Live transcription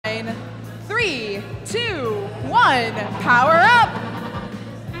one. Power up.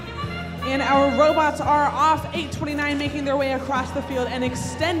 And our robots are off. 829 making their way across the field and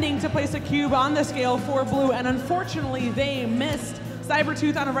extending to place a cube on the scale for blue, and unfortunately they missed.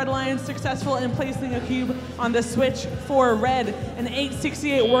 Cybertooth on a Red Alliance successful in placing a cube on the switch for red, and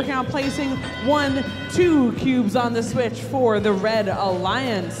 868 working on placing 2 cubes on the switch for the Red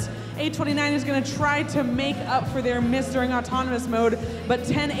Alliance. 829 is going to try to make up for their miss during autonomous mode, but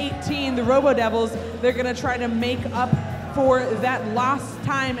 1018, the Robo Devils, they're going to try to make up for that lost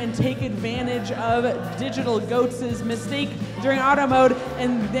time and take advantage of Digital Goats' mistake during auto mode,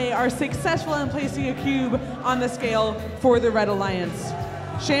 and they are successful in placing a cube on the scale for the Red Alliance.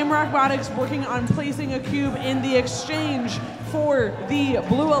 Shamrock Robotics working on placing a cube in the exchange for the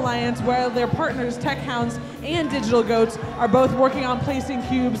Blue Alliance, while their partners Tech Hounds and Digital Goats are both working on placing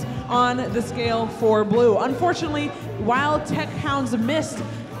cubes on the scale for blue. Unfortunately, while Tech Hounds missed,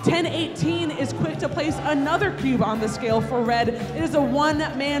 1018 is quick to place another cube on the scale for red. It is a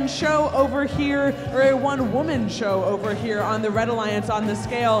one-man show over here, or a one-woman show over here on the Red Alliance on the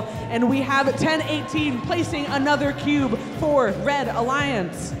scale, and we have 1018 placing another cube for Red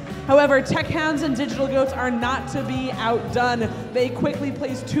Alliance. However, Tech Hounds and Digital Goats are not to be outdone. They quickly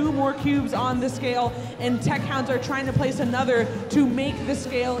place 2 more cubes on the scale, and Tech Hounds are trying to place another to make the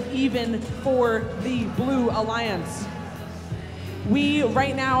scale even for the Blue Alliance. We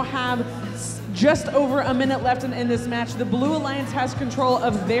right now have just over a minute left in this match. The Blue Alliance has control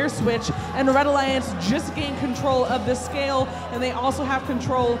of their switch, and the Red Alliance just gained control of the scale, and they also have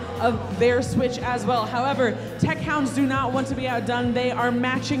control of their switch as well. However, Tech Hounds do not want to be outdone. They are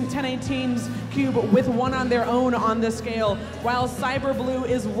matching 1018's cube with one on their own on the scale, while Cyber Blue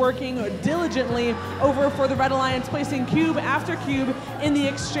is working diligently over for the Red Alliance, placing cube after cube in the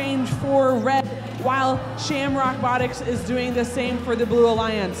exchange for red, while Shamrock Robotics is doing the same for the Blue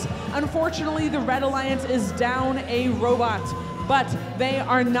Alliance. Unfortunately, the Red Alliance is down a robot, but they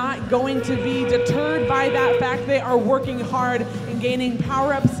are not going to be deterred by that fact. They are working hard and gaining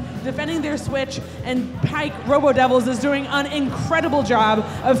power-ups, defending their switch, and Pike Robo Devils is doing an incredible job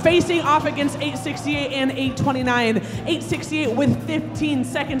of facing off against 868 and 829. 868 with 15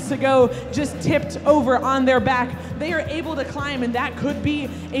 seconds to go just tipped over on their back. They are able to climb, and that could be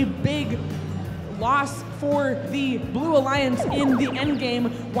a big loss for the Blue Alliance in the end game,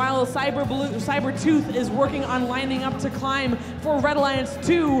 while Cybertooth is working on lining up to climb for Red Alliance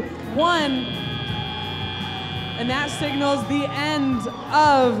 2-1. And that signals the end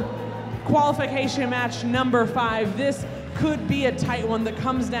of qualification match number 5. This could be a tight one that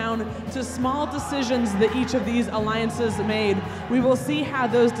comes down to small decisions that each of these alliances made. We will see how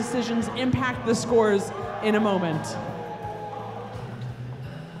those decisions impact the scores in a moment.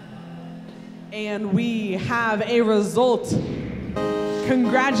 And we have a result.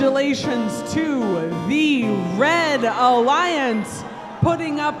 Congratulations to the Red Alliance,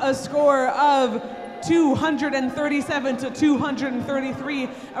 putting up a score of 237 to 233.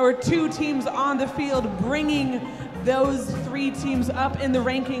 Our 2 teams on the field, bringing those 3 teams up in the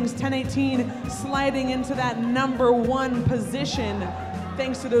rankings. 1018 sliding into that #1 position,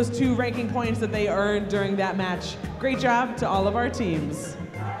 thanks to those 2 ranking points that they earned during that match. Great job to all of our teams.